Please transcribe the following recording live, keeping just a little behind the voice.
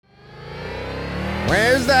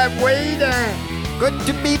Where's that waiter? Good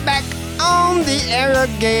to be back on the air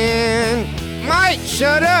again. Mike,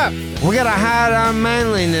 shut up. We gotta hide our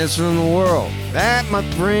manliness from the world. That, my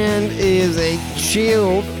friend, is a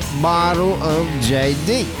chilled bottle of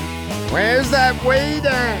JD. Where's that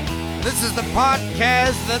waiter? This is the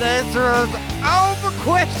podcast that answers all the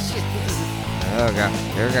questions. Oh, God.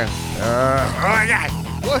 Here we go. Oh, my God.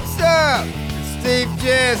 What's up? It's Steve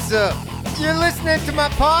Jessup. You're listening to my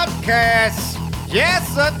podcast,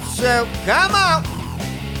 Jessup Show. Come on.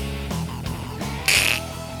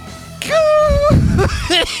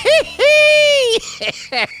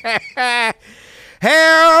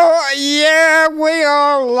 Hell yeah, we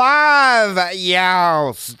are live,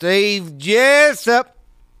 y'all. Steve Jessup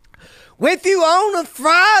with you on a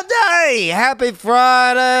Friday. Happy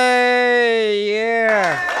Friday,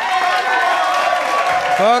 yeah.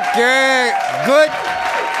 Fuck yeah, good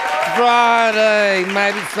Friday.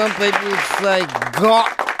 Maybe some people would say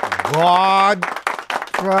God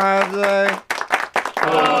Friday.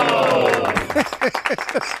 Oh.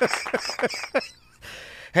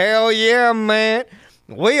 Hell yeah, man.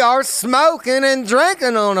 We are smoking and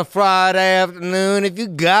drinking on a Friday afternoon. If you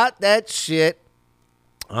got that shit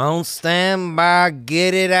on standby,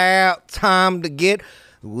 get it out. Time to get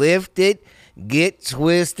lifted, get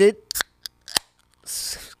twisted.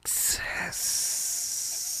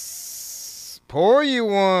 Pour you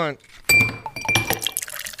one.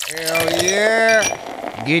 Hell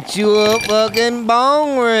yeah. Get you a fucking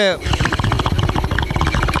bong rip.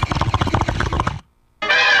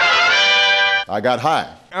 I got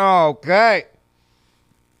high. Okay.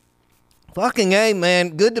 Fucking A,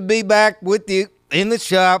 man. Good to be back with you in the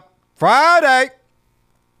shop. Friday.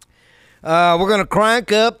 We're going to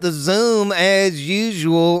crank up the Zoom as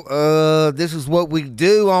usual. This is what we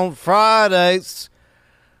do on Fridays.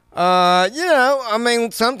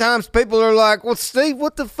 Sometimes people are like, well, Steve,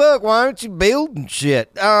 what the fuck? Why aren't you building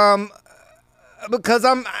shit? Because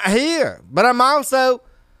I'm here. But I'm also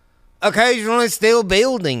occasionally still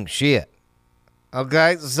building shit.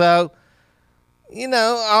 Okay, so,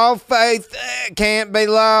 all faith can't be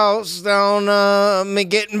lost on me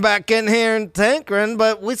getting back in here and tinkering,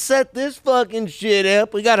 but we set this fucking shit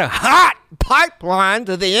up. We got a hot pipeline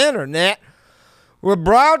to the internet. We're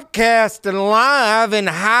broadcasting live in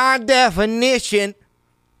high definition.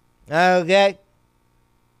 Okay.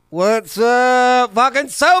 What's up? Fucking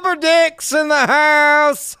sober dicks in the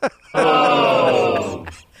house. Oh.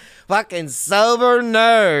 Fucking sober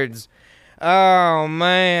nerds. Oh,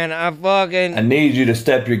 man, I need you to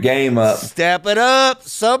step your game up. Step it up,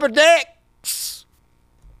 sober dicks.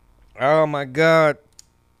 Oh, my God.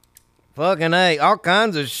 Fucking A, all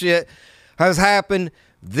kinds of shit has happened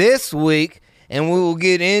this week, and we will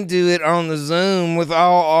get into it on the Zoom with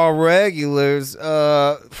all our regulars.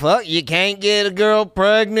 You can't get a girl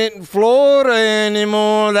pregnant in Florida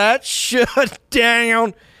anymore. That's shut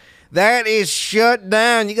down. That is shut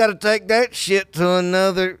down. You got to take that shit to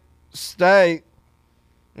another state.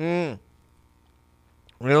 We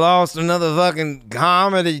lost another fucking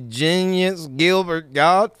comedy genius, Gilbert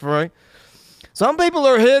Gottfried. Some people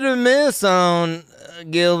are hit or miss on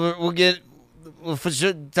Gilbert. We'll for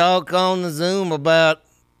sure talk on the Zoom about,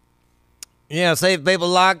 see if people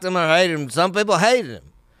liked him or hated him. Some people hated him.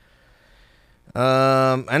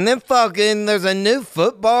 And then there's a new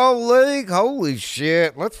football league. Holy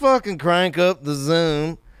shit. Let's fucking crank up the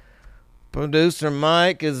Zoom. Producer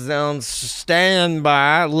Mike is on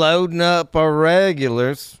standby, loading up our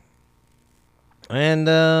regulars. And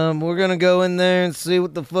we're going to go in there and see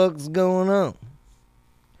what the fuck's going on.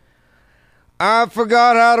 I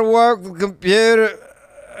forgot how to work the computer.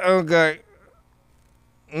 Okay.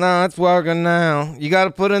 No, it's working now. You got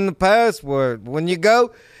to put in the password. When you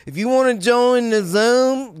go, if you want to join the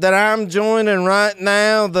Zoom that I'm joining right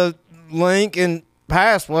now, the link and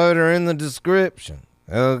password are in the description.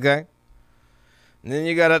 Okay? And then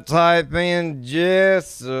you got to type in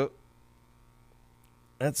Jessup.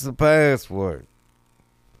 That's the password.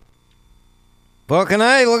 Fucking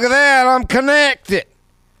A, look at that. I'm connected.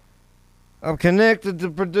 I'm connected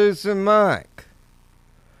to producer Mike.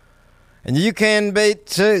 And you can be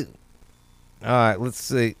too. All right, let's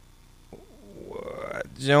see.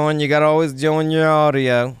 Join, you got to always join your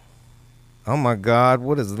audio. Oh my God,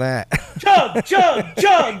 what is that? Chug, chug,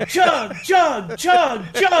 chug, chug, chug,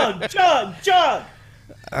 chug, chug, chug, chug.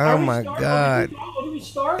 Oh my God. Did we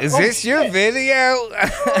start? Is this your video?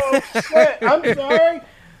 Oh shit, I'm sorry.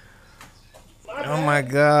 Oh my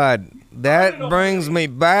God. That brings me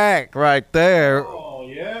back right there. Oh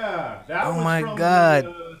yeah. Oh my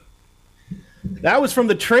God. That was from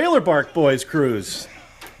the Trailer Bark Boys cruise.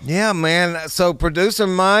 Yeah, man. So producer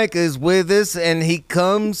Mike is with us, and he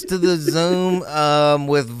comes to the Zoom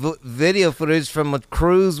with video footage from a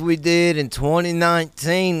cruise we did in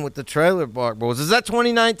 2019 with the Trailer Park Boys. Is that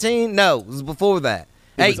 2019? No, it was before that.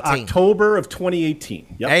 It was October of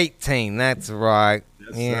 2018. Yep. 18, that's right.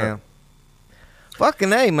 Yes, yeah. sir.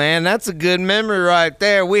 Fucking A, man. That's a good memory right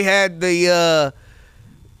there. We had the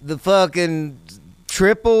fucking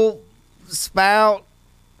triple spout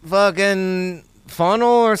fucking funnel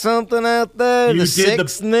or something out there. You The did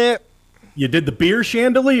six snip. You did the beer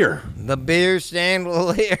chandelier. The beer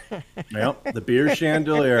chandelier. Yep, the beer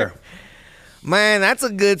chandelier. Man, that's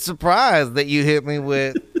a good surprise that you hit me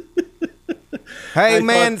with. Hey,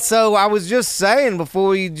 man, so I was just saying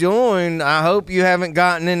before you joined, I hope you haven't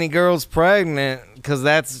gotten any girls pregnant, because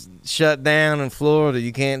that's shut down in Florida.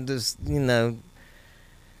 You can't just, do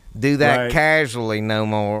that Right. casually no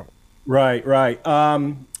more. Right.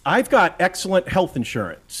 I've got excellent health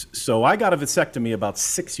insurance, so I got a vasectomy about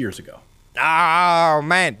 6 years ago. Oh,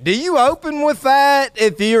 man. Do you open with that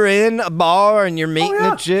if you're in a bar and you're meeting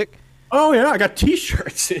yeah. a chick? Oh yeah, I got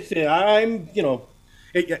T-shirts. I'm,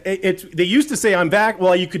 they used to say I'm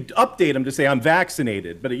Well, you could update them to say I'm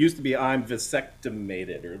vaccinated, but it used to be I'm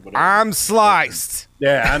vasectomated or whatever. I'm sliced.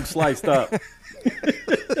 Yeah, I'm sliced up.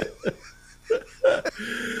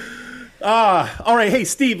 All right, hey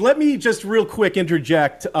Steve, let me just real quick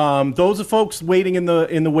interject. Those are folks waiting in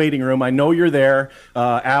the waiting room. I know you're there.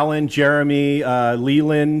 Alan, Jeremy,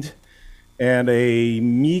 Leland, and a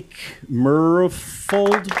Meek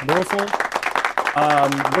Murfold.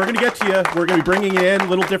 We're going to get to you. We're going to be bringing you in a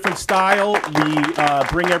little different style. We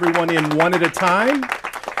bring everyone in one at a time,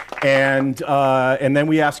 and then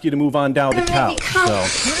we ask you to move on down the couch.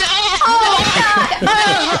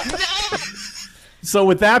 So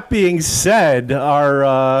with that being said,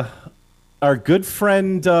 our good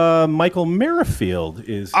friend Michael Merrifield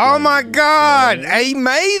is. Oh my God, he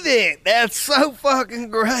made it! That's so fucking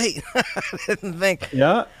great. I didn't think.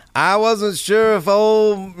 Yeah. I wasn't sure if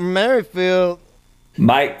old Merrifield.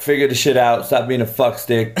 Mike, figure the shit out. Stop being a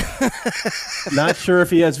fuckstick. Not sure if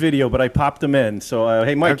he has video, but I popped him in. So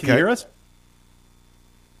hey, Mike, can you hear us?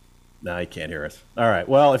 No, he can't hear us. All right.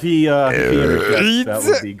 Well, if he interjects, that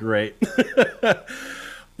would be great.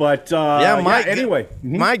 But Mike. Anyway,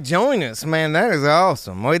 Mike, join us, man. That is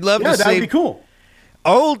awesome. We'd love to see. That'd be cool.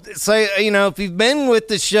 If you've been with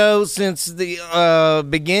the show since the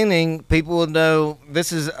beginning, people will know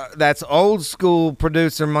that's old school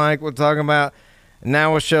producer Mike we're talking about.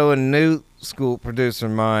 Now we're showing new school producer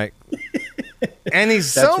Mike. And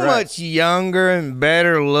he's so much younger and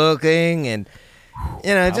better looking, and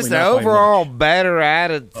just an overall better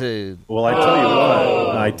attitude. Well,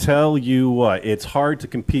 I tell you what, it's hard to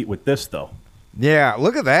compete with this though. Yeah,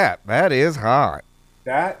 look at that. That is hot.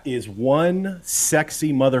 That is one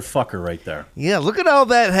sexy motherfucker right there. Yeah, look at all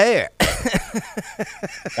that hair.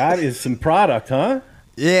 That is some product, huh?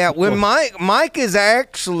 Yeah, when Mike is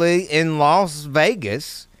actually in Las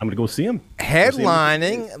Vegas. I'm going to go see him.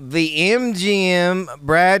 Headlining the MGM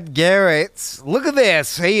Brad Garrett's. Look at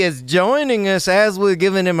this. He is joining us as we're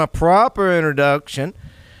giving him a proper introduction.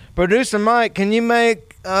 Producer Mike, can you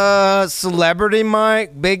make Celebrity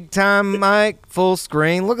Mike, Big Time Mike, full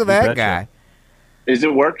screen? Look at that guy. Is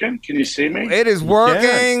it working? Can you see me? It is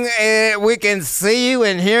working. We can see you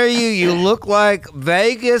and hear you. You look like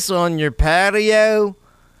Vegas on your patio.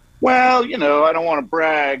 Well, I don't want to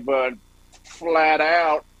brag, but flat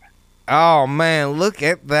out. Oh, man, look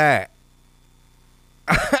at that.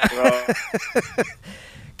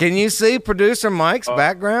 Can you see producer Mike's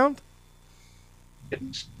background?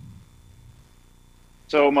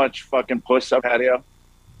 So much fucking puss up patio.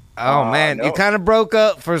 Oh, man, no. You kind of broke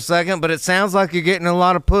up for a second, but it sounds like you're getting a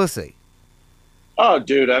lot of pussy. Oh,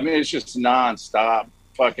 dude, I mean, it's just nonstop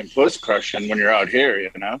fucking puss crushing when you're out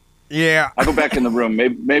here, Yeah. I'll go back in the room.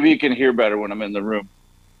 Maybe you can hear better when I'm in the room.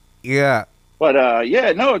 Yeah. But,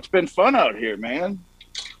 it's been fun out here, man.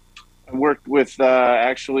 I worked with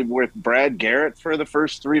Brad Garrett for the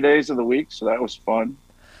first 3 days of the week, so that was fun.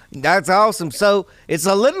 That's awesome. So it's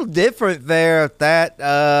a little different there at that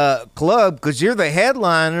club because you're the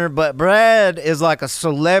headliner, but Brad is like a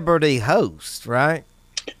celebrity host, right?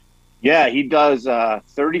 Yeah, he does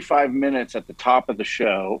 35 minutes at the top of the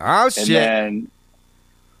show. Oh, shit. And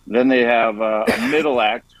then they have a middle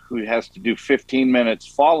act who has to do 15 minutes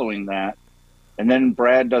following that. And then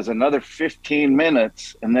Brad does another 15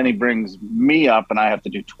 minutes, and then he brings me up, and I have to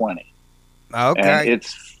do 20. Okay. And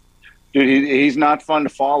dude, he's not fun to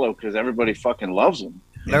follow because everybody fucking loves him.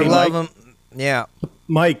 They love him. Yeah.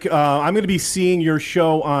 Mike, I'm going to be seeing your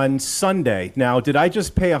show on Sunday. Now, did I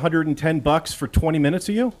just pay $110 for 20 minutes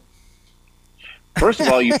of you? First of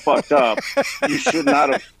all, you fucked up. You should not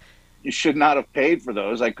have. You should not have paid for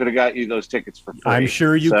those. I could have got you those tickets for free. I'm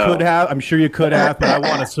sure you could have. But I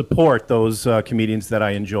want to support those comedians that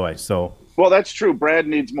I enjoy. So. Well, that's true. Brad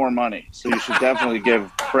needs more money, so you should definitely give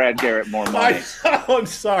Brad Garrett more money. I'm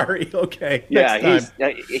sorry. Okay. Yeah,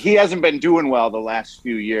 he hasn't been doing well the last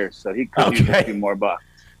few years, so he could use a few more bucks.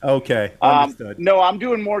 Okay. Understood. No, I'm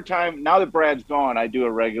doing more time now that Brad's gone. I do a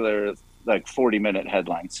regular 40-minute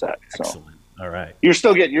headline set. So. Excellent. All right. You're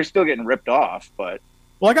still getting ripped off, but.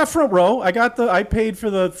 Well, I got front row. I paid for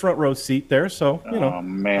the front row seat there, so you know. Oh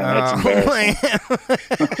man, that's embarrassing.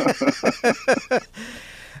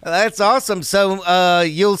 That's awesome. So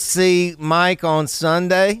you'll see Mike on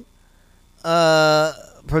Sunday.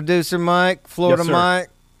 Producer Mike, Florida Yes, sir. Mike.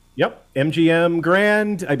 Yep, MGM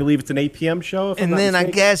Grand. I believe it's an 8 p.m. show. And then I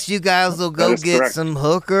guess you guys will go get correct. some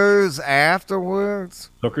hookers afterwards.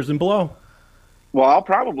 Hookers and Blow. Well, I'll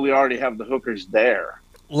probably already have the hookers there.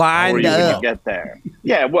 Lined Or you can up. get there.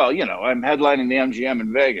 Yeah, well, I'm headlining the MGM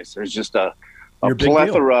in Vegas. There's just a You're a big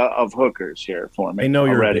plethora of hookers here for me. They know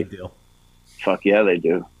you're already. a big deal. Fuck yeah, they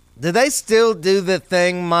do. Do they still do the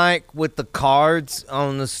thing, Mike, with the cards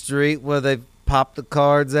on the street where they pop the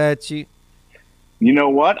cards at you? You know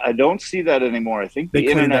what? I don't see that anymore. I think They the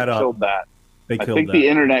cleaned internet that up. killed that. They I killed think that. the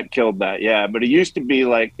internet killed that, yeah. But it used to be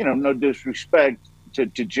like, no disrespect to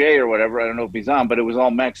Jay or whatever. I don't know if he's on, but it was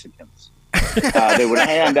all Mexicans. They would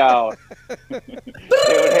hand out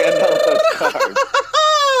those cards.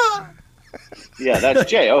 Yeah, that's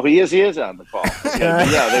Jay. Oh, he is on the call.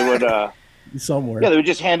 Yeah, they would Somewhere. yeah, they would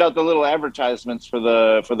just hand out the little advertisements for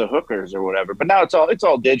the hookers or whatever. But now it's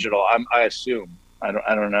all digital. I assume. I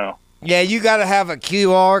don't know. Yeah, you got to have a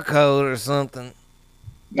QR code or something.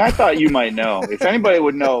 I thought you might know. If anybody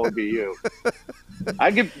would know, it would be you. I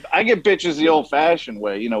get bitches the old-fashioned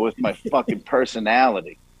way, with my fucking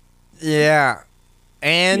personality. Yeah.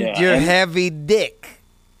 And Yeah, your and- heavy dick.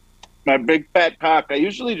 My big fat cock. I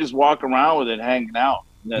usually just walk around with it hanging out.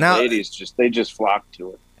 And the Now- ladies they just flock to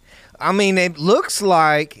it. I mean, it looks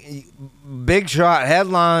like Big Shot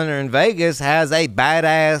Headliner in Vegas has a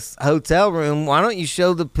badass hotel room. Why don't you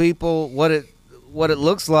show the people what it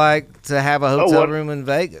looks like to have a hotel what- room in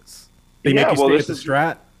Vegas? They Yeah, make you well, stay this at the is-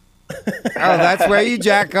 Strat. Oh, that's where you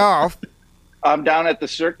jack off. I'm down at the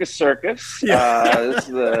Circus. Yeah.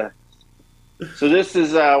 This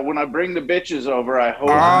is when I bring the bitches over. I hose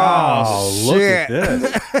them Oh, look shit. at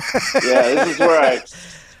this. off. Yeah, this is where I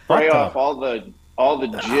spray Fucked off up. all the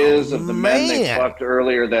jizz of the men they man. fucked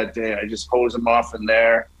earlier that day. I just hose them off in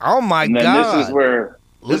there. Oh, my And then God. this is where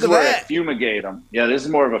Look at I that. fumigate them. Yeah, this is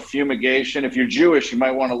more of a fumigation. If you're Jewish, you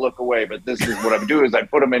might want to look away, but this is what I do is I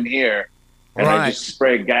put them in here and I Right. just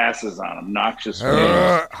spray gases on them, noxious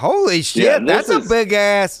fumes. Holy shit, Yeah, this that's a is- big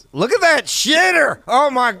ass. Look at that shitter.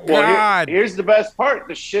 Oh, my Well, God. here's the best part.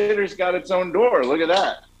 The shitter's got its own door. Look at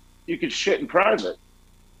that. You could shit in private.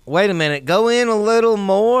 Wait a minute. Go in a little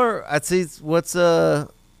more. I see what's that Oh,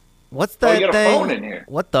 you got a thing? phone in here.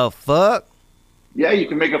 What the fuck? Yeah, you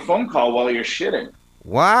can make a phone call while you're shitting.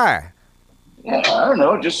 Why? Yeah, I don't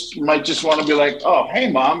know. You might just want to be like, oh,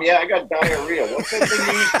 hey, Mom. Yeah, I got diarrhea. What's that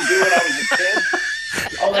thing you used to do when I was a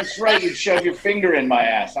kid? Oh, that's right. You'd shove your finger in my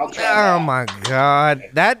ass. I'll try that. Oh my God.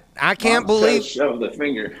 That I can't Mom believe. says shove the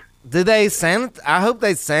finger. Do they I hope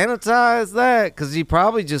they sanitize that because you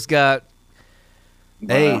probably just got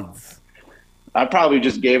Wow. AIDS. I probably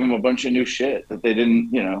just gave them a bunch of new shit that they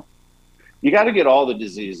didn't, You got to get all the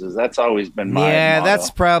diseases. That's always been my Yeah, motto. that's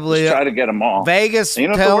probably Just try to get them all. Vegas You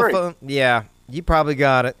don't have to worry. telephone. Yeah, you probably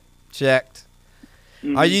got it checked.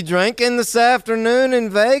 Mhm. Are you drinking this afternoon in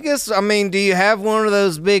Vegas? I mean, do you have one of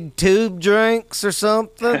those big tube drinks or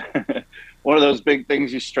something? One of those big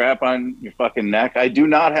things you strap on your fucking neck. I do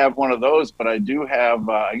not have one of those, but I do have.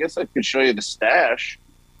 I guess I could show you the stash.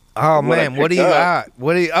 Oh What I man, what do you picked got? up.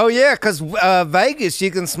 What do you? Oh yeah, because Vegas, you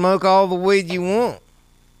can smoke all the weed you want.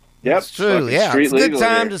 Yep, It's true. fucking Yeah, street it's a good legal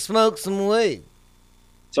time here. to smoke some weed.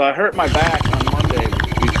 So I hurt my back on Monday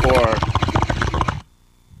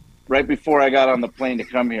right before I got on the plane to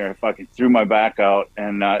come here. I fucking threw my back out,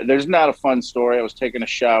 and there's not a fun story. I was taking a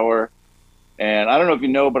shower, and I don't know if you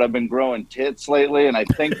know, but I've been growing tits lately, and I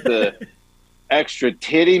think the extra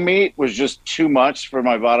titty meat was just too much for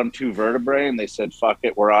my bottom two vertebrae, and they said, "Fuck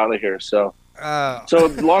it, we're out of here." So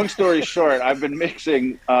long story short, I've been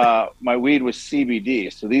mixing my weed with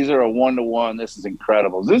CBD. So these are a 1-to-1. This is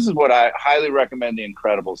Incredibles. This is what I highly recommend the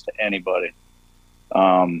Incredibles to anybody.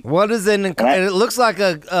 What is it? It looks like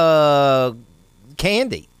a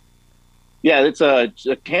candy. Yeah, it's a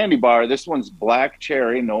candy bar. This one's black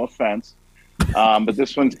cherry. No offense, but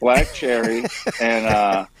this one's black cherry.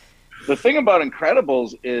 And the thing about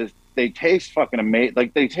Incredibles is they taste fucking amazing.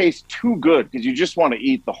 Like they taste too good because you just want to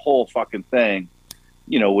eat the whole fucking thing,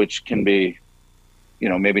 which can be,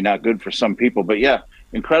 maybe not good for some people. But yeah,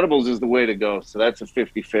 Incredibles is the way to go. So that's a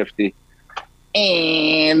 50-50.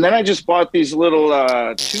 And then I just bought these little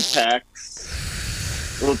 2-packs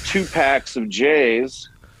of J's.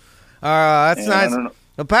 That's And nice.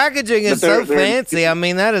 The packaging is so fancy. I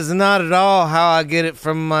mean, that is not at all how I get it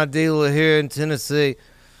from my dealer here in Tennessee.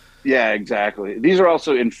 Yeah, exactly. These are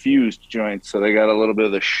also infused joints, so they got a little bit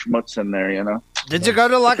of the schmutz in there, Did you go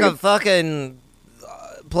to like a fucking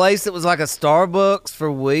place that was like a Starbucks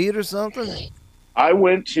for weed or something? I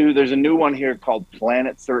went to, there's a new one here called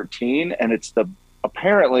Planet 13, and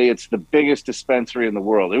apparently it's the biggest dispensary in the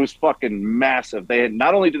world. It was fucking massive.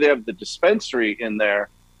 Not only do they have the dispensary in there,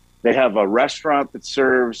 they have a restaurant that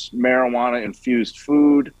serves marijuana infused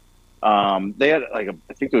food. They had I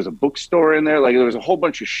think there was a bookstore in there. Like there was a whole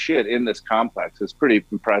bunch of shit in this complex. It's pretty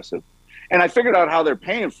impressive. And I figured out how they're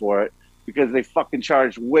paying for it because they fucking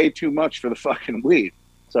charge way too much for the fucking weed.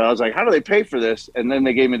 So I was like, how do they pay for this? And then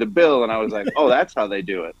they gave me the bill and I was like, oh, that's how they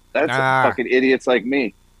do it. That's fucking idiots like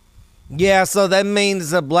me. Yeah, so that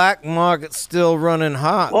means the black market's still running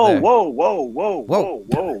hot. Whoa, there. whoa, whoa, whoa, whoa,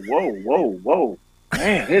 whoa, whoa, whoa, whoa.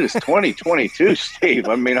 Man, it is 2022, Steve.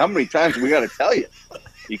 I mean, how many times we got to tell you?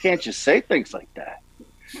 You can't just say things like that.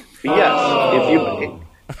 But yes,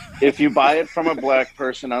 if you buy it from a black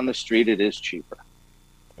person on the street, it is cheaper.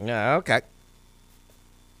 Yeah, okay.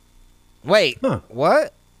 Wait,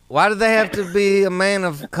 what? Why do they have to be a man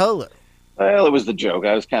of color? Well, it was the joke.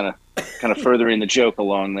 I was kind of furthering the joke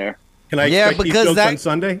along there. Can I expect these jokes on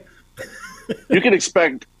Sunday? You can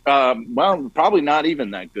expect, probably not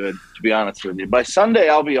even that good, to be honest with you. By Sunday,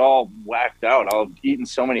 I'll be all whacked out. I'll have eaten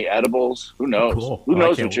so many edibles. Who knows? Cool. Who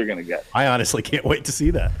knows what you're going to get? I honestly can't wait to see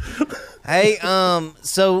that. Hey,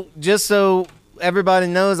 so just so everybody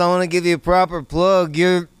knows, I want to give you a proper plug.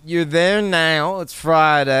 You're there now. It's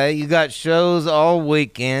Friday. You got shows all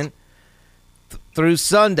weekend through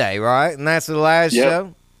Sunday, right? And that's the last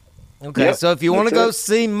show? Okay, yep, so if you want to go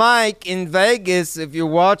see Mike in Vegas, if you're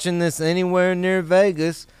watching this anywhere near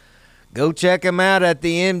Vegas, go check him out at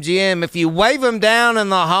the MGM. If you wave him down in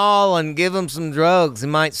the hall and give him some drugs, he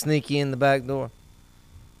might sneak you in the back door.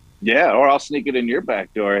 Yeah, or I'll sneak it in your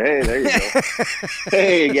back door. Hey, there you go.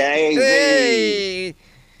 Hey, guys.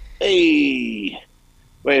 Hey.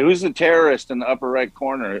 Wait, who's the terrorist in the upper right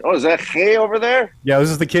corner? Oh, is that Hey over there? Yeah, this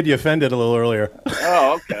is the kid you offended a little earlier.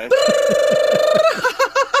 Oh, okay.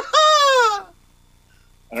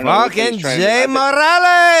 Fucking Jay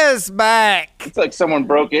Morales back. It's like someone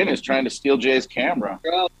broke in, is trying to steal Jay's camera.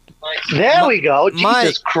 There we go. Mike,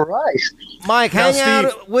 Jesus Christ. Mike, Now, hang out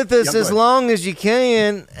Steve. with us Yeah, as go ahead. long as you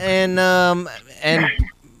can, and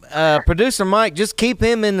producer Mike, just keep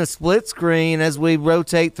him in the split screen as we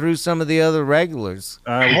rotate through some of the other regulars.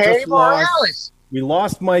 Hey, Morales. We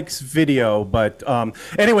lost Mike's video, but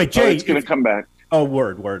anyway, Jay. It's going to come back. Oh,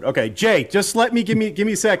 word. Okay, Jay, just give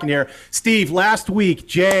me a second here. Steve, last week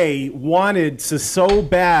Jay wanted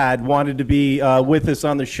to be with us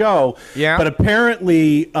on the show. Yeah. But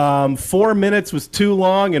apparently 4 minutes was too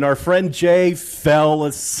long, and our friend Jay fell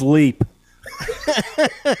asleep.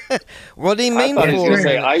 What do you I mean thought he was going to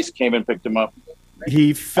say 4 minutes? ICE came and picked him up.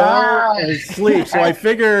 He fell asleep. So I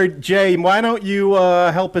figured, Jay, why don't you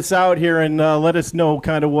help us out here and let us know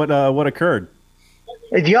kind of what occurred?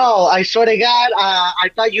 Yo, I swear to God,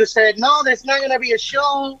 I thought you said, no, there's not going to be a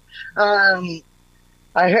show. I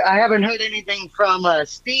haven't heard anything from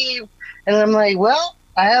Steve. And I'm like, well,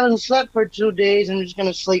 I haven't slept for 2 days. I'm just going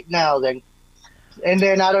to sleep now then. And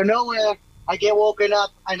then out of nowhere, I get woken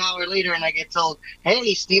up an hour later and I get told,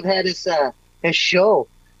 hey, Steve had his show.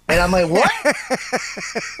 And I'm like, what?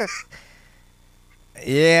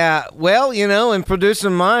 Yeah, well, and producer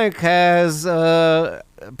Mike has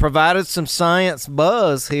provided some science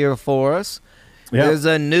buzz here for us. Yeah. There's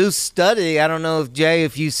a new study. I don't know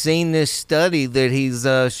if you've seen this study that he's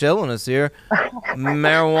showing us here.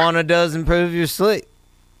 Marijuana does improve your sleep.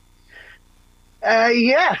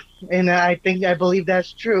 Yeah. And I believe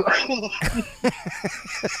that's true.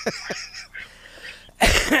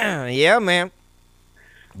 Yeah, man.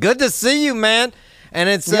 Good to see you, man. And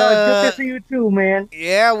it's good to see you too, man.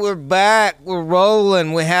 Yeah, we're back. We're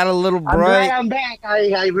rolling. We had a little break. I'm glad I'm back.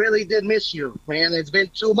 I really did miss you, man. It's been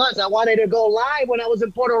 2 months. I wanted to go live when I was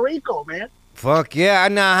in Puerto Rico, man. Fuck yeah.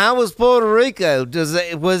 Now, how was Puerto Rico?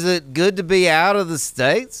 Was it good to be out of the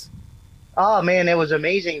States? Oh, man, it was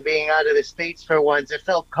amazing being out of the States for once. It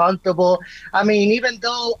felt comfortable. I mean, even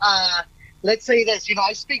though, let's say this,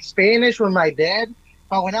 I speak Spanish with my dad,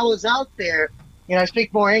 but when I was out there, I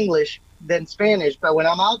speak more English than Spanish. But when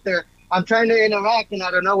I'm out there, I'm trying to interact, and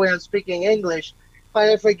out of nowhere I'm speaking English, but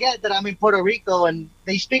I forget that I'm in Puerto Rico and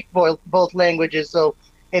they speak both languages, so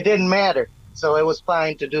it didn't matter. So it was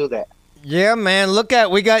fine to do that. Yeah, man.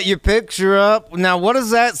 We got your picture up. Now, what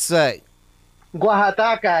does that say?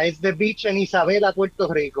 Oaxaca is the beach in Isabela, Puerto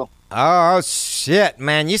Rico. Oh shit,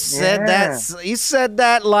 man! You said Yeah. that. You said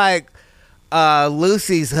that like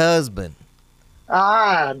Lucy's husband.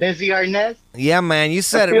 Desi Arnaz. Yeah, man. You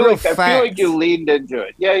said I it feel real like, I fast. feel like you leaned into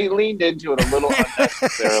it. Yeah, you leaned into it a little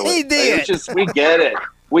unnecessarily. He did. It's just, we get it.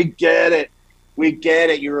 We get it. We get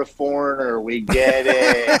it. You're a foreigner. We get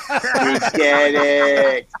it. We get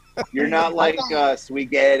it. You're not like us. We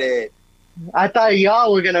get it. I thought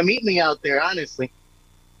y'all were gonna meet me out there, honestly.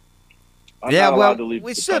 I'm Yeah, not well, allowed to leave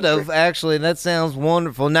we the should country. have actually. That sounds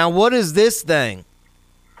wonderful. Now, what is this thing?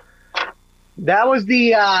 That was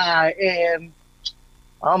the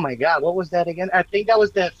oh my God, what was that again? I think that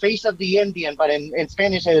was the face of the Indian, but in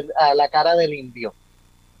Spanish, la cara del indio.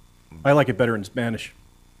 I like it better in Spanish.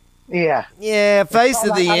 Yeah. Yeah, face of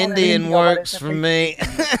called the La Cara del Indian Indio, but works it's a for me.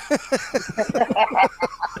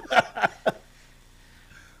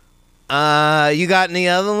 You got any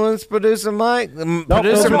other ones, Producer Mike? Producer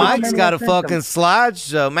those are the Mike's ones got I a sent him. fucking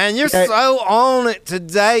slideshow. Man, you're Okay. so on it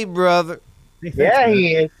today, brother. Yeah,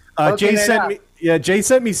 he is. Jay Hooking it sent up. me. Yeah, Jay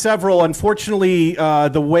sent me several. Unfortunately,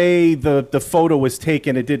 the way the photo was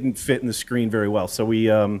taken, it didn't fit in the screen very well. So we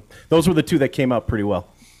those were the two that came out pretty well.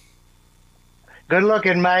 Good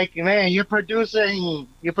looking, Mike. Man, you're producing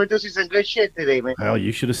some good shit today, man. Well,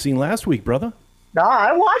 you should have seen last week, brother. No,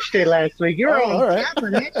 I watched it last week. You're Oh, on all right. top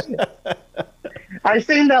of that shit. I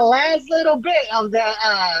seen the last little bit of the.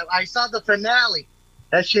 I saw the finale.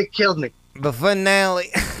 That shit killed me. The finale.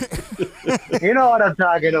 You know what I'm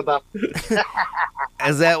talking about.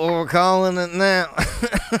 Is that what we're calling it now?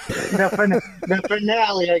 The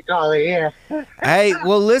finale, I call it. Yeah. Hey,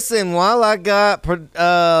 well, listen, while I got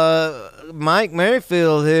Mike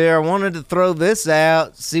Merrifield here, I wanted to throw this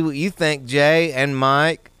out, see what you think, Jay and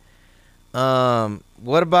Mike.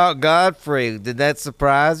 What about Godfrey? Did that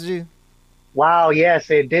surprise you? Wow. Yes,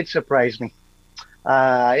 it did surprise me.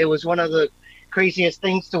 It was one of the craziest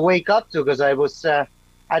things to wake up to because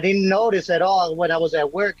I didn't notice at all when I was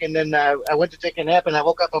at work, and then I went to take a nap, and I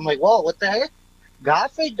woke up. I'm like, whoa, what the heck?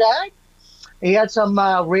 Godfrey died? He had some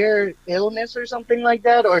rare illness or something like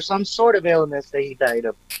that, or some sort of illness that he died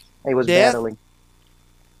of. He was Death? battling.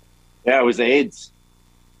 Yeah, it was AIDS.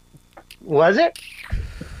 Was it?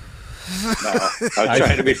 No, I was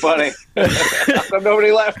trying to be funny.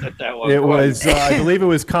 Nobody laughed at that one. It was, I believe, it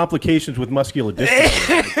was complications with muscular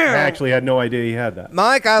dystrophy. I actually had no idea he had that.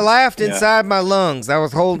 Mike, I laughed Yeah. inside my lungs. I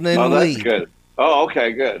was holding in Oh, that's weed. good. Oh,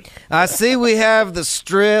 okay, good. I see we have the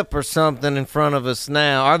strip or something in front of us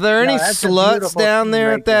now. Are there any that's a sluts beautiful down thing there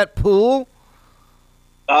right at that pool?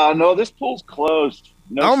 No, this pool's closed.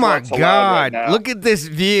 No Oh my sluts allowed God! right now. Look at this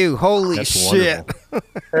view. Holy That's shit!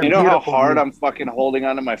 You know how Beautiful hard view. I'm fucking holding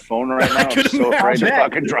onto my phone right now? I'm could so afraid to imagine.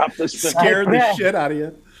 fucking drop this thing. Scared the bet. shit out of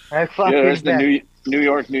you. I fucking Yeah, there's the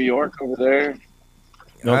bet. New York over there.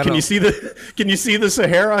 No, I can you don't- see the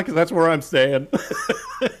Sahara? Because that's where I'm staying.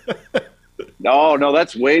 No,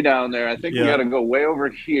 that's way down there. I think we Yeah. got to go way over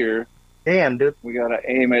here. Damn, dude. We got to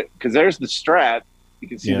aim it because there's the Strat. You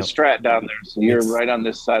can see Yeah. the Strat down there. So you're It's- right on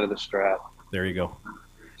this side of the Strat. There you go.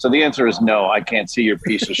 So the answer is no. I can't see your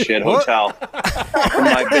piece of shit What? hotel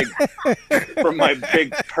from my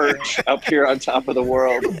big perch up here on top of the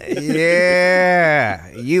world. Yeah,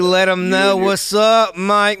 you let them know and your- what's up,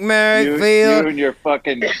 Mike You Merrifield. and your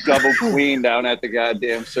fucking double queen down at the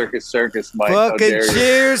goddamn Circus, Mike. How Fucking dare you?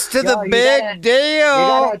 cheers to the Yo, you big gotta-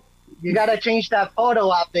 deal. You gotta change that photo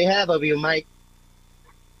op they have of you, Mike.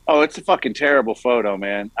 Oh, it's a fucking terrible photo,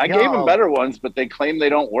 man. I Yo. gave them better ones, but they claim they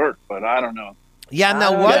don't work. But I don't know. Yeah,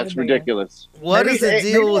 now Yeah, what? That's ridiculous. What is the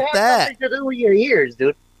Maybe deal it with has that? something to do with your ears,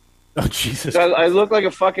 dude. Oh Jesus! I look like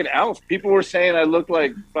a fucking elf. People were saying I look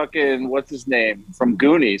like fucking what's his name from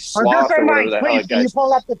Goonies, Sloth Producer or whatever Mike, the hell please, that can you guy's.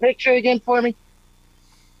 pull up the picture again for me?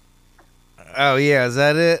 Oh yeah, is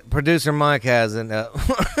that it? Producer Mike has it.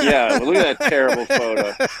 Yeah, well, look at that terrible photo.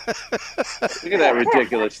 Look at that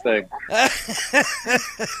ridiculous thing.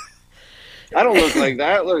 I don't look like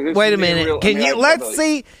that. Look, this Wait is a me minute. real- I Can mean, you? I- Let's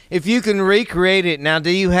see if you can recreate it. Now, do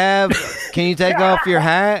you have? Can you take off your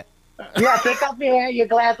hat? Yeah, take off your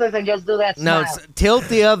glasses and just do that No, smile. tilt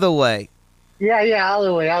the other way. Yeah, all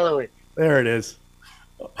the way. There it is.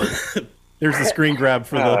 There's the screen grab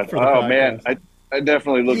for the. God, For the oh podcast. man, I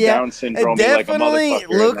definitely look Yeah, Down syndrome it like a definitely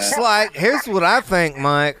motherfucker. in looks that. like. Here's what I think,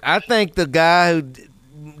 Mike. I think the guy who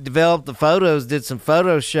developed the photos did some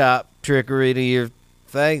Photoshop trickery to your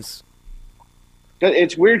face.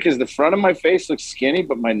 It's weird because the front of my face looks skinny,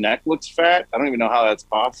 but my neck looks fat. I don't even know how that's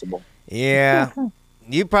possible. Yeah.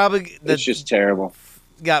 You probably It's just terrible.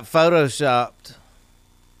 got photoshopped.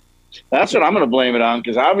 That's what I'm going to blame it on,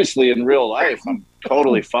 because obviously in real life, I'm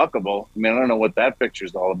totally fuckable. I mean, I don't know what that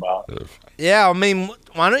picture's all about. Yeah, I mean,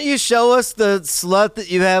 why don't you show us the slut that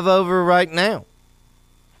you have over right now?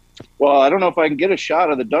 Well, I don't know if I can get a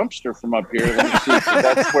shot of the dumpster from up here. Let me see,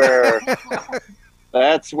 'cause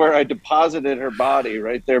that's where I deposited her body,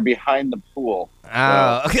 right there behind the pool.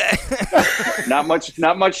 Oh, okay. Not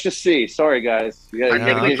much to see. Sorry, guys. You gotta, I you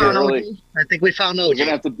think gotta we get here found early. OG. I think we found We're OG.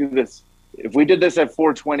 gonna have to do this. If we did this at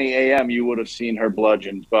 4:20 a.m., you would have seen her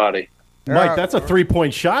bludgeoned body. Mike, that's a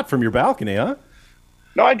 3-point shot from your balcony, huh?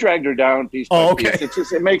 No, I dragged her down piece by Oh, okay.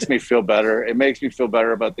 piece. It makes me feel better. It makes me feel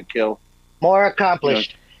better about the kill. More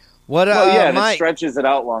accomplished. What, Well, yeah, and it Mike? stretches it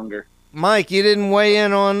out longer. Mike, you didn't weigh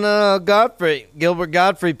in on Gilbert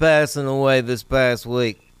Godfrey passing away this past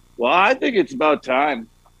week. Well, I think it's about time.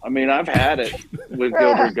 I mean, I've had it with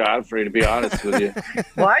Gilbert Godfrey, to be honest with you.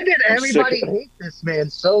 Why did I'm everybody sick of- hate this man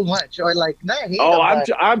so much? Or like, not hate Oh, him,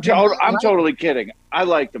 I'm but- totally kidding. I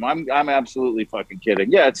liked him. I'm absolutely fucking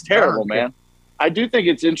kidding. Yeah, it's terrible, Oh, okay. man. I do think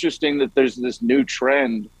it's interesting that there's this new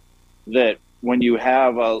trend that when you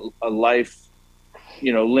have a life,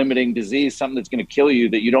 limiting disease, something that's going to kill you,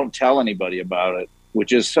 that you don't tell anybody about it,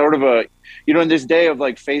 which is sort of in this day of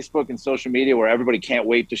like Facebook and social media where everybody can't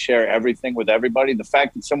wait to share everything with everybody, the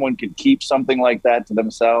fact that someone can keep something like that to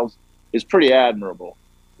themselves is pretty admirable.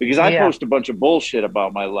 Because I Yeah. post a bunch of bullshit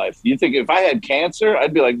about my life. You think if I had cancer,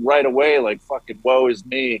 I'd be like right away, like fucking woe is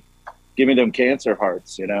me. Give me them cancer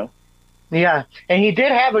hearts, Yeah, and he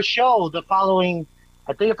did have a show the following,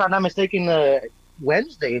 I think if I'm not mistaken,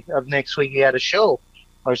 Wednesday of next week he had a show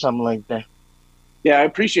or something like that. Yeah, I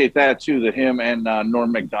appreciate that too, that him and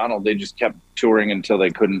Norm Macdonald, they just kept touring until they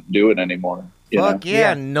couldn't do it anymore. Fuck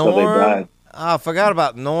yeah, Until they Norm. died. Oh, I forgot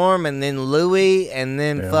about Norm, and then Louis, and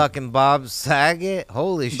then Yeah. fucking Bob Saget.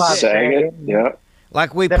 Holy Bob shit! Saget, yeah.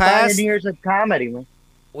 Like we The passed pioneers of comedy, man.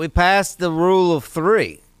 the rule of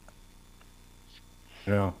 3.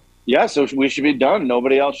 Yeah. Yeah, so we should be done.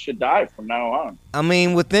 Nobody else should die from now on. I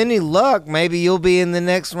mean, with any luck, maybe you'll be in the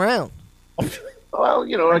next round. Well,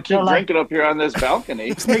 I keep feel like- drinking up here on this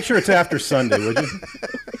balcony. Just make sure it's after Sunday, would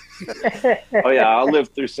you? Oh, yeah, I'll live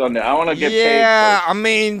through Sunday. I want to get paid. Yeah, I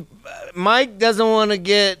mean, Mike doesn't want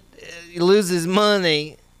to lose his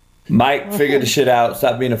money. Mike, figure the shit out.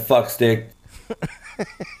 Stop being a fuckstick.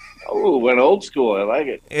 Oh, went old school. I like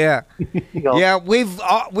it. Yeah, go. yeah.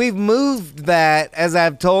 We've moved that, as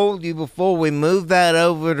I've told you before. We moved that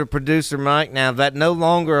over to producer Mike now. That no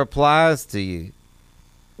longer applies to you.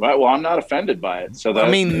 Right, well, I'm not offended by it. So that, I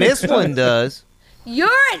mean, this one does. You're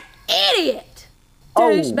an idiot. No,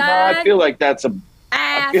 I Douchebag. feel like that's a.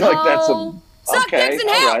 I feel like that's a. Asshole. Suck Okay, dicks in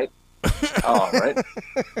all hell. right. All right.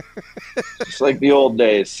 Just like the old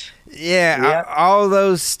days. Yeah, Yeah. all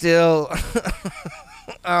those still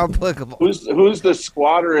are applicable. Who's the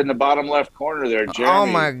squatter in the bottom left corner there? Jeremy. Oh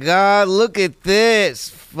my God! Look at this,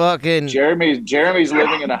 fucking. Jeremy's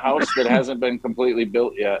living in a house that hasn't been completely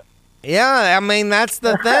built yet. Yeah, I mean that's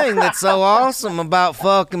the thing that's so awesome about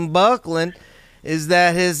fucking Buckland is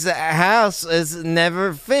that his house is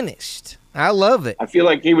never finished. I love it. I feel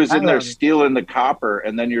like he was in there love it. stealing the copper,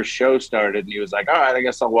 and then your show started, and he was like, "All right, I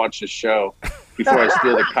guess I'll watch this show before I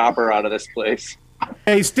steal the copper out of this place."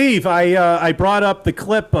 Hey, Steve, I brought up the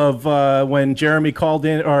clip of when Jeremy called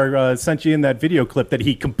in or sent you in that video clip that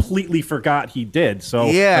he completely forgot he did. So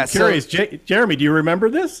Yeah, I'm curious, Jeremy, do you remember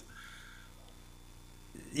this?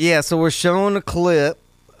 Yeah, so we're showing a clip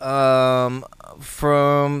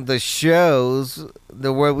from the shows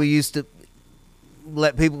where we used to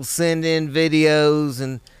let people send in videos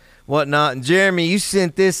and whatnot. And Jeremy, you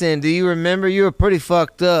sent this in. Do you remember? You were pretty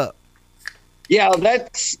fucked up. Yeah,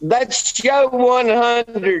 that's show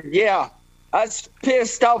 100. Yeah, I was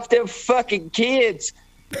pissed off them fucking kids.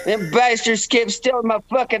 Them bastards kept stealing my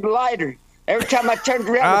fucking lighter. Every time I turned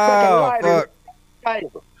around, the fucking lighter.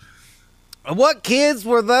 fuck. What kids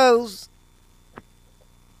were those?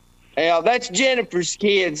 Hell, that's Jennifer's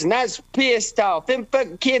kids, and I was pissed off. Them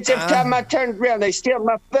fucking kids, every time I turned around, they steal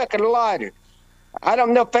my fucking lighter. I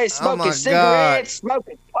don't know if they my smoking cigarettes,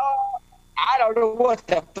 smoking pot. I don't know what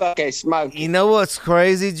the fuck they smoking. You know what's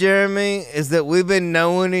crazy, Jeremy, is that we've been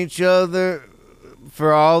knowing each other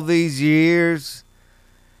for all these years,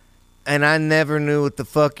 and I never knew what the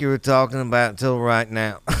fuck you were talking about until right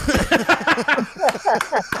now.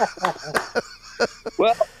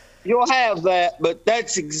 Well, You'll have that, but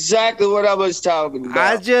that's exactly what I was talking about.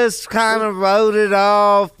 I just kind of wrote it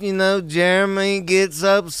off. You know, Jeremy gets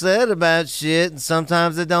upset about shit, and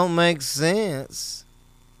sometimes it don't make sense.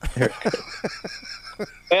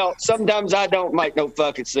 Well, sometimes I don't make no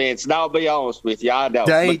fucking sense, and I'll be honest with you, I don't.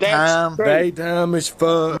 Daytime is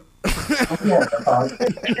fun.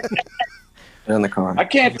 In the car. I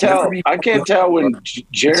can't tell when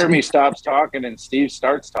Jeremy stops talking and Steve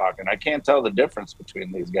starts talking. I can't tell the difference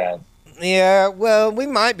between these guys. Yeah, well, we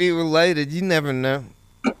might be related. You never know.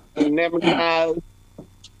 You never know.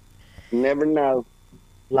 Never know.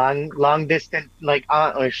 Long distance, like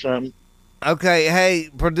aunt or something. Okay, hey,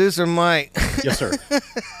 producer Mike. Yes, sir.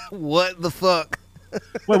 What the fuck?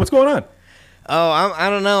 Wait, what's going on? Oh, I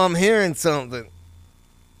don't know. I'm hearing something.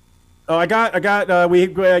 Oh, I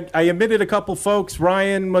admitted a couple folks.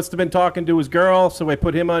 Ryan must have been talking to his girl, so I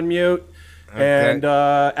put him on mute. Okay. And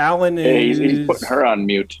Alan is... He's putting her on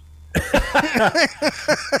mute.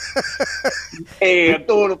 Hey, I'm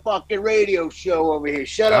doing a fucking radio show over here.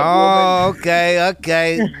 Shut up, Oh, woman.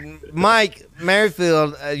 okay. Mike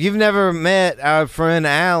Merrifield, you've never met our friend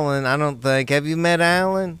Alan, I don't think. Have you met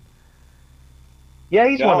Alan? Yeah,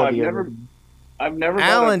 he's No, one of I've you. never met a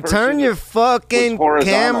Alan, person turn your that fucking was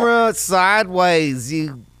horizontal. camera sideways,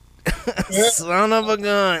 you son of a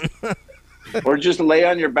gun. Or just lay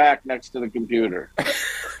on your back next to the computer.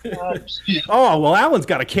 Oh, well, Alan's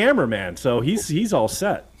got a cameraman, so he's all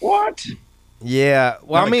set. What? Yeah,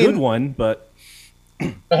 well, Not I a mean, good one, but you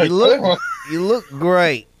look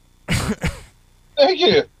great. Thank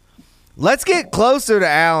you. Let's get closer to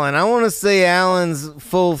Alan. I want to see Alan's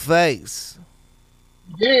full face.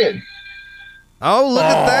 Good. Oh, look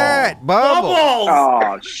at that. Bubble.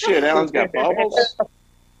 Oh, shit. Alan's got bubbles.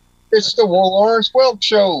 It's the Lawrence Welk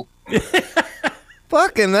Show.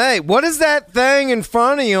 Fucking A. What is that thing in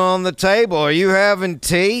front of you on the table? Are you having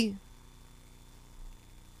tea?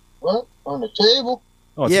 Well, on the table.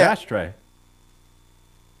 oh, it's Yeah. an ashtray.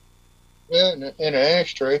 Yeah, in an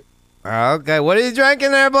ashtray. Okay, what are you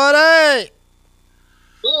drinking there, buddy?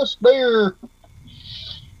 Plus beer.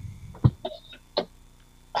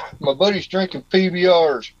 My buddy's drinking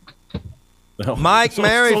PBRs. Oh, Mike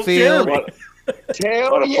Merrifield. Jeremy.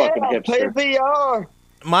 Hell What a yeah, fucking hipster. PBR.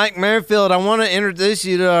 Mike Merrifield, I want to introduce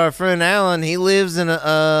you to our friend Alan. He lives in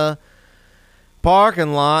a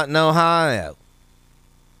parking lot in Ohio.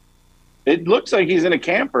 It looks like he's in a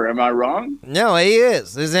camper. Am I wrong? No, he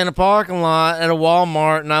is. He's in a parking lot at a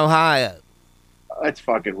Walmart in Ohio. That's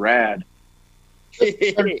fucking rad.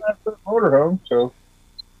 Motorhome, so.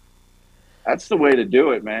 That's the way to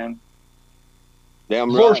do it, man.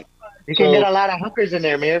 Damn right. You can get a lot of hookers in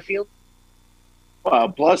there, Mayfield. Well,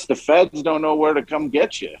 plus the feds don't know where to come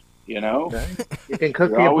get you. You know, You can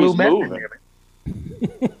cook You're your blue always meth in moving.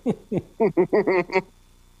 there.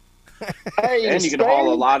 Hey, and you can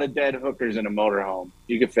haul a lot of dead hookers in a motorhome.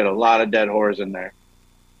 You can fit a lot of dead whores in there.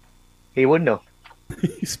 He would know.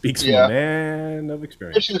 He speaks Yeah. from a man of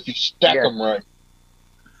experience. Especially if you stack Yeah. them right.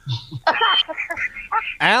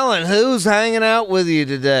 Alan, who's hanging out with you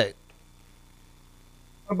today?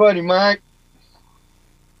 My buddy Mike.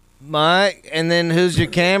 Mike, and then who's your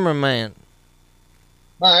cameraman?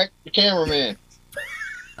 Mike, the cameraman.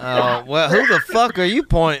 Oh, well, who the fuck are you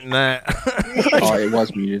pointing at? Oh, it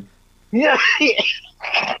was muted. Yeah.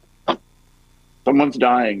 Someone's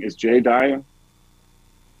dying. Is Jay dying?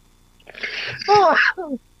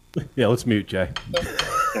 Yeah, let's mute Jay.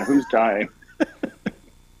 Yeah, who's dying?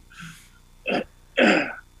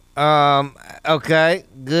 Okay,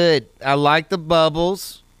 good. I like the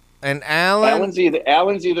bubbles. And Alan,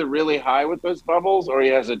 Alan's either really high with those bubbles or he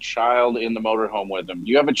has a child in the motorhome with him.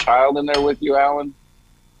 Do you have a child in there with you, Alan?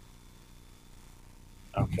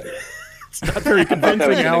 Okay. It's not very I thought that was convincing,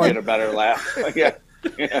 going to Alan. get a better laugh. Yeah.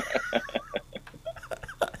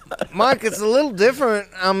 Mike, it's a little different.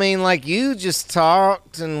 I mean, like you just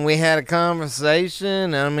talked and we had a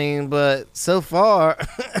conversation. I mean, but so far,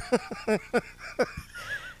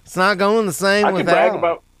 it's not going the same I can with brag Alan.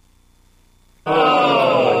 about.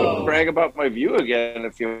 I can brag about my view again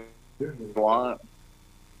if you want.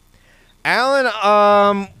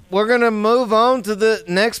 Alan, we're going to move on to the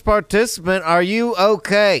next participant. Are you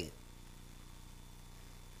okay?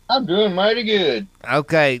 I'm doing mighty good.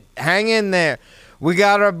 Okay, hang in there. We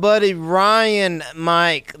got our buddy Ryan,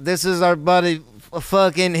 Mike. This is our buddy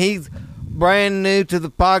fucking, he's brand new to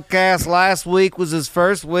the podcast. Last week was his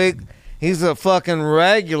first week. He's a fucking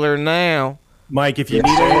regular now. Mike, if you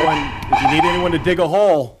need anyone to dig a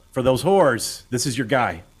hole for those whores, this is your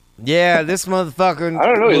guy. Yeah, this motherfucker. I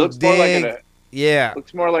don't know. He will looks more like dig. Yeah.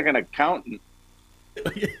 looks more like an accountant.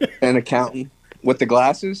 An accountant with the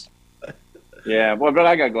glasses. Yeah, well, but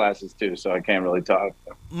I got glasses too, so I can't really talk.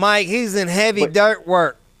 Mike, he's in heavy dirt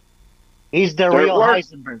work. He's the Dirt real work?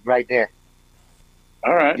 Heisenberg right there.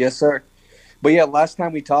 All right. Yes, sir. But yeah, last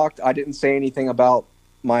time we talked, I didn't say anything about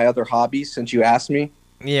my other hobbies since you asked me.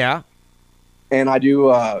 Yeah. And I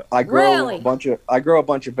do. I grow Really? I grow a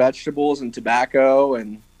bunch of vegetables and tobacco.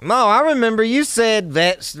 And Mo, I remember you said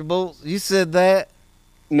vegetables. You said that.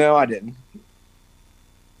 no, I didn't.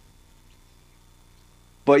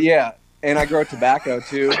 But yeah, and I grow tobacco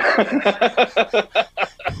too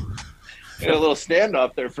Had a little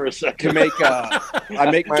standoff there for a second. to make. I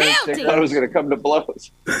make my own Guilty. I thought it cigarettes. was going to come to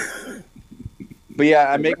blows. But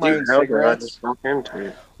yeah, I make my own I cigarettes. just broke into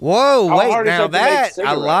it. Whoa, How wait, hard is now it to make that I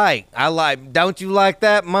cigarettes? like. Don't you like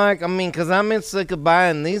that, Mike? I mean, because I'm in sick of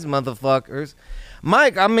buying these motherfuckers.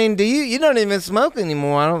 Mike, I mean, you don't even smoke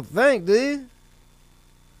anymore, I don't think, do you?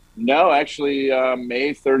 No, actually,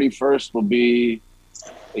 May 31st will be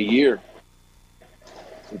a year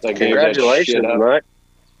since I gave that Congratulations, shit up. Mike.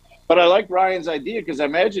 But I like Ryan's idea because I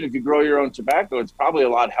imagine if you grow your own tobacco, it's probably a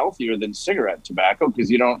lot healthier than cigarette tobacco because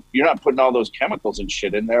you're not putting all those chemicals and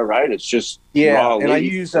shit in there, right? It's just Yeah, raw and I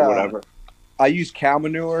leaf use or whatever. I use cow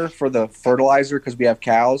manure for the fertilizer because we have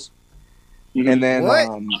cows. And then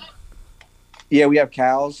What? yeah, we have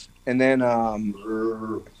cows. And then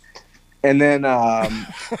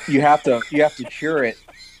you have to cure it.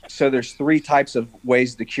 So there's 3 types of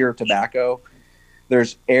ways to cure tobacco.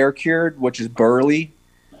 There's air cured, which is burley,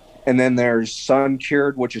 and then there's sun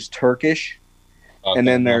cured, which is Turkish, and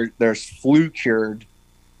then there's flue cured,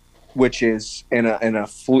 which is in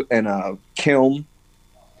a kiln,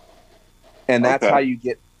 and that's Okay.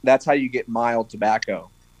 how you get mild tobacco.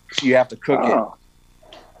 So you have to cook Oh.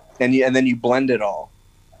 it, and then you blend it all.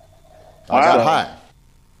 I got So- high.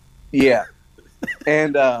 Yeah,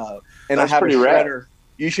 and I That's have a pretty rad. shredder.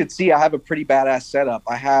 You should see. I have a pretty badass setup.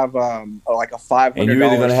 I have like a $500. And you're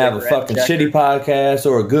either going to have a cigarette fucking injector. shitty podcast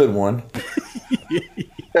or a good one.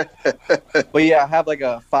 But yeah, I have like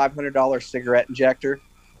a $500 cigarette injector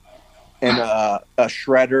and a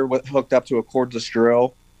shredder hooked up to a cordless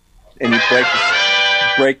drill, and you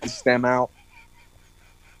break the stem out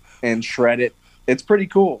and shred it. It's pretty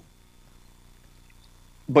cool.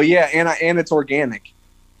 But yeah, and it's organic.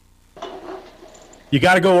 You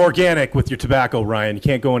got to go organic with your tobacco, Ryan. You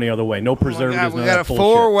can't go any other way. No Oh my preservatives. God, we none got a of that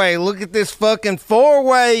bullshit. 4-way. Look at this fucking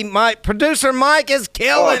 4-way. Mike, producer Mike is Oh,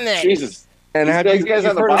 killing it. Jesus. And These have guys you've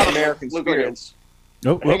on the heard of bottom, American look at him. Spirits?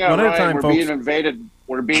 Nope, Hang on, one at a Ryan. time, We're folks. being invaded.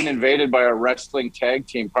 We're being invaded by a wrestling tag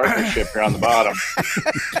team partnership here on the bottom.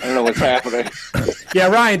 I don't know what's happening. Yeah,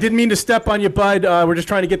 Ryan, didn't mean to step on you, bud. We're just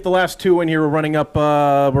trying to get the last 2 in here. We're running up.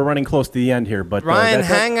 We're running close to the end here, but Ryan,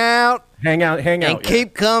 hang out. hang out, And yeah.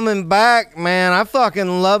 keep coming back, man. I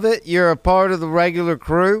fucking love it. You're a part of the regular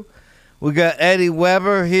crew. We got Eddie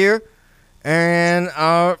Weber here, and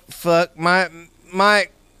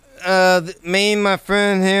Mike. Me and my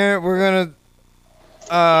friend here, we're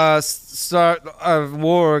gonna start a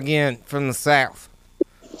war again from the south.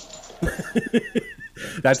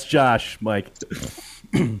 That's Josh, Mike.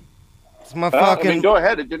 It's my I fucking mean, go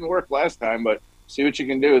ahead. It didn't work last time, but see what you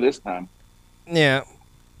can do this time. yeah.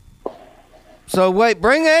 So wait,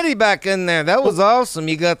 bring Eddie back in there. That was awesome.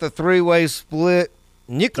 You got the 3-way split.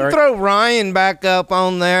 And you can Sorry. throw Ryan back up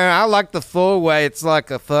on there. I like the 4-way. It's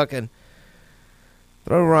like a fucking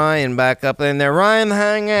throw Ryan back up in there. Ryan,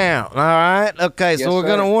 hang out. All right. Okay. Yes, so we're sir.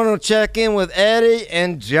 gonna want to check in with Eddie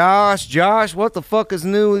and Josh. Josh, what the fuck is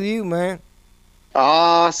new with you, man?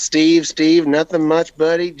 Steve, nothing much,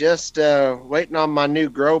 buddy. Just waiting on my new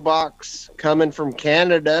grow box coming from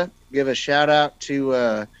Canada. Give a shout out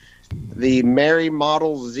to the Mary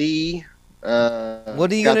Model Z. What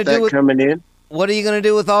are you got gonna that do with coming in? What are you gonna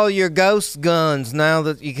do with all your ghost guns now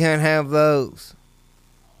that you can't have those?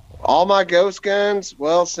 All my ghost guns?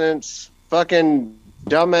 Well, since fucking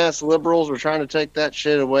dumbass liberals were trying to take that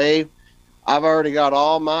shit away, I've already got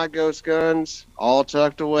all my ghost guns all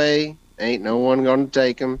tucked away. Ain't no one gonna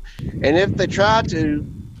take them. And if they try to,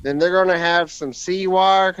 then they're gonna have some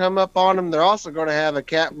C-wire come up on them. They're also gonna have a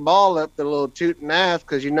cat and ball up their little tooting ass,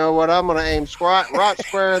 because you know what? I'm gonna aim right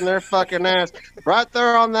square in their fucking ass. Right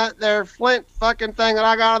there on that there flint fucking thing that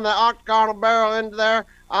I got on the octagonal barrel into there.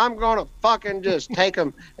 I'm gonna fucking just take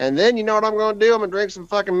them, and then you know what I'm gonna do? I'm gonna drink some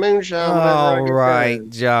fucking moonshine. whenever I All get right,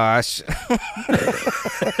 done. Josh.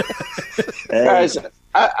 Guys,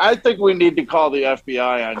 I think we need to call the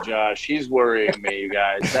FBI on Josh. He's worrying me, you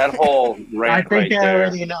guys. That whole I rant think right they there.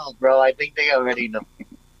 already know, bro. I think they already know.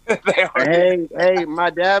 They already- Hey, my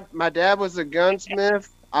dad was a gunsmith,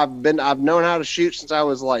 I've known how to shoot since I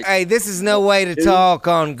was like. Hey, this is no way to talk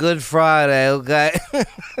on Good Friday, okay?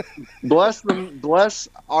 Bless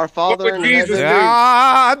our Father in heaven.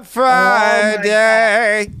 God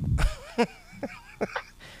Friday.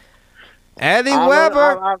 Eddie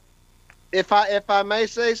Weber. If I may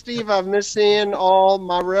say, Steve, I've missed seeing all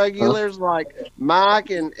my regulars like Mike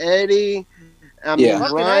and Eddie.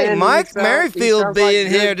 Ryan, Mike Merrifield being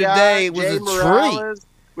here today was a treat.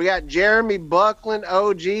 We got Jeremy Buckland,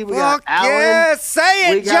 OG. We got Alan. Yeah,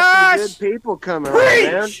 say it, we got Josh. some good people coming on,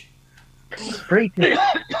 man.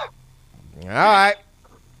 All right.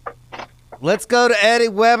 Let's go to Eddie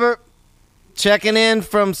Weber checking in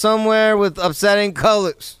from somewhere with upsetting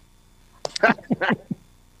colors.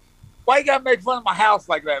 Why you gotta make fun of my house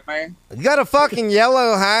like that, man? You got a fucking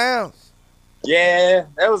yellow house. Yeah,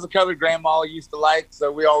 that was the color Grandma used to like,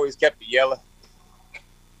 so we always kept it yellow.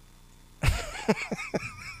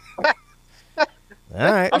 All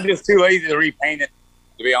right. I'm just too lazy to repaint it,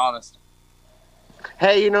 to be honest.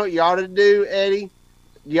 Hey, you know what you ought to do, Eddie?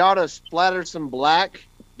 You ought to splatter some black.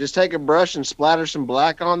 Just take a brush and splatter some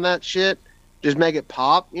black on that shit. Just make it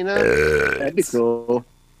pop, you know? That'd be cool.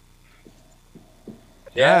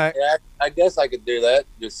 Yeah, yeah, I guess I could do that.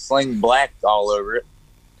 Just sling black all over it.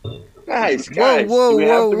 Guys, do we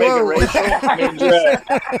have to make it racial? I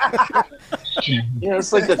mean,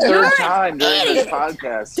 it's like the third time during this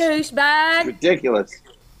podcast. Douchebag. It's ridiculous.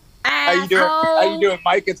 How you doing,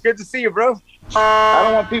 Mike? It's good to see you, bro. I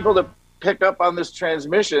don't want people to pick up on this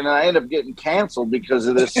transmission and I end up getting canceled because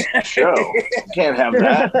of this show. Can't have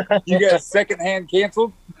that. You got secondhand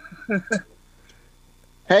canceled?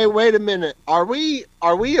 Hey, wait a minute. Are we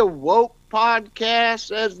a woke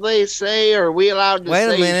podcast, as they say, or are we allowed to Wait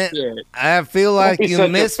say a minute. shit? I feel like be you such a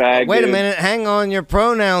missed. fag, Wait a dude. minute. Hang on. Your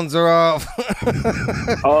pronouns are off.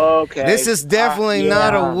 Okay. This is definitely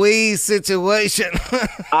not a we situation.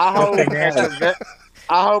 I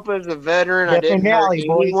hope as a veteran I didn't hurt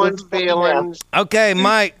anyone's feelings. Okay,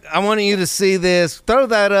 Mike, I want you to see this. Throw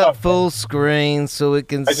that up full screen so we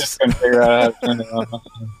can. I just couldn't figure out how to turn it on.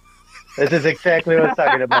 This is exactly what I was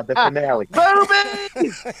talking about, the finale.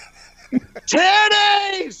 Boobies!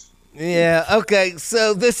 Titties! Yeah, okay,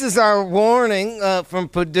 so this is our warning from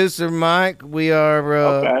producer Mike. We are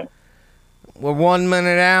we're 1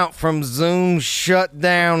 minute out from Zoom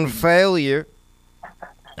shutdown failure.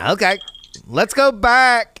 Okay, let's go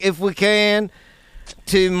back, if we can,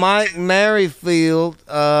 to Mike Merrifield.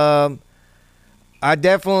 I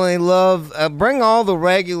definitely love, bring all the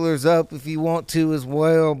regulars up if you want to as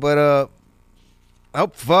well, but, oh,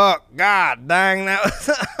 fuck, god dang, that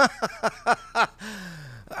was,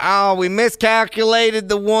 oh, we miscalculated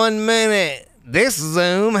the 1 minute. This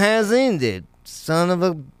Zoom has ended, son of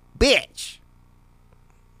a bitch.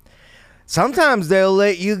 Sometimes they'll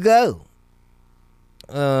let you go.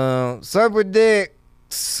 Sober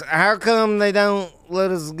Dicks, how come they don't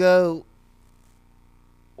let us go?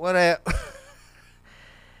 What else?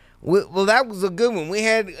 Well, that was a good one. We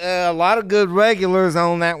had a lot of good regulars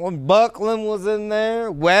on that one. Buckland was in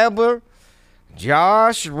there. Weber.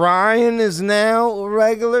 Josh. Ryan is now a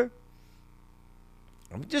regular.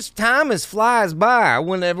 Just time flies by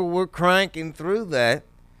whenever we're cranking through that.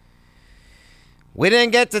 We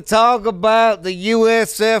didn't get to talk about the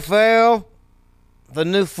USFL, the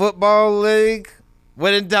new football league.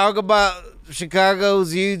 We didn't talk about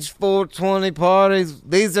Chicago's huge 420 parties.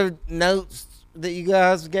 These are notes that you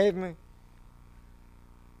guys gave me.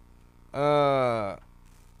 The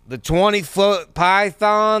 20-foot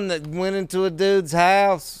python that went into a dude's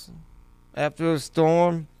house after a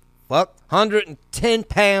storm. Fuck.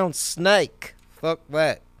 110-pound snake. Fuck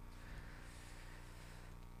that.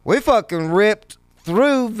 We fucking ripped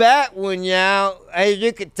through that one, y'all. Hey,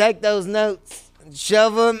 you could take those notes and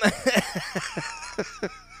shove them.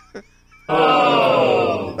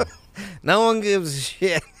 Oh. No one gives a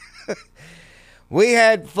shit. We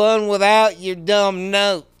had fun without your dumb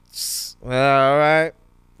notes. All right.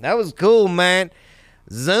 That was cool, man.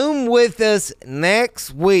 Zoom with us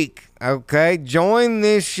next week, okay? Join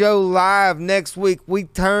this show live next week. We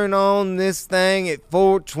turn on this thing at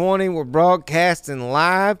 4:20. We're broadcasting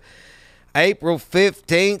live April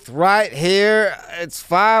 15th right here. It's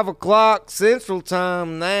 5 o'clock Central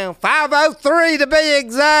Time now. 5:03 to be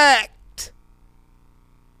exact.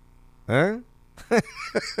 Huh?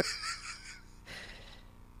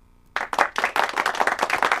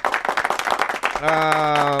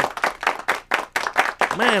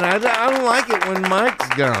 Man, I don't like it when Mike's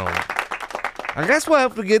gone. I guess we'll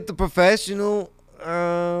have to get the professional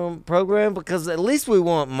program because at least we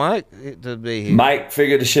want Mike to be here. Mike,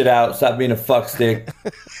 figure the shit out. Stop being a fuckstick.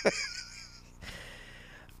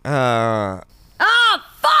 Oh,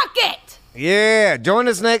 fuck! it. Yeah, join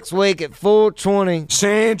us next week at 4:20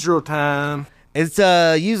 Central Time. It's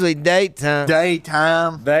usually daytime.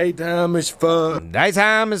 Daytime is fuck.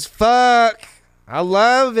 Daytime is fuck. I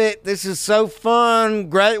love it. This is so fun.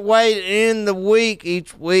 Great way to end the week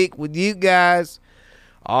each week with you guys.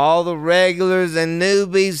 All the regulars and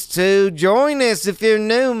newbies too. Join us if you're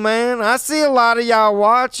new, man. I see a lot of y'all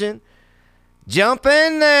watching. Jump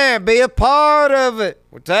in there. Be a part of it.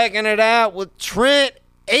 We're taking it out with Trent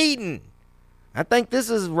Eden. I think this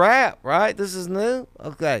is rap, right? This is new?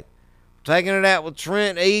 Okay. Taking it out with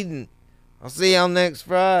Trent Eden. I'll see y'all next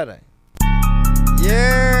Friday.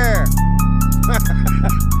 Yeah.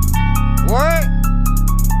 What?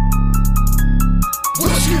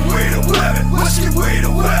 Let's get with a weapon. Let's get with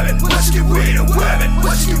a weapon. Let's get with a weapon.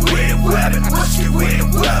 Let's get with a weapon. Let's get with a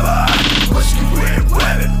weapon. Let's get with a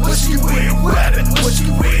weapon. Let's get with a weapon. Let's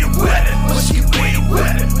get with a weapon. Let's get with a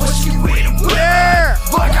weapon. Let's get with a weapon. Yeah.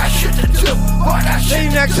 I got shit to do. I got shit to do. See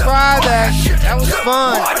you next Friday. That was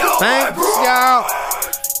fun. Thanks, y'all.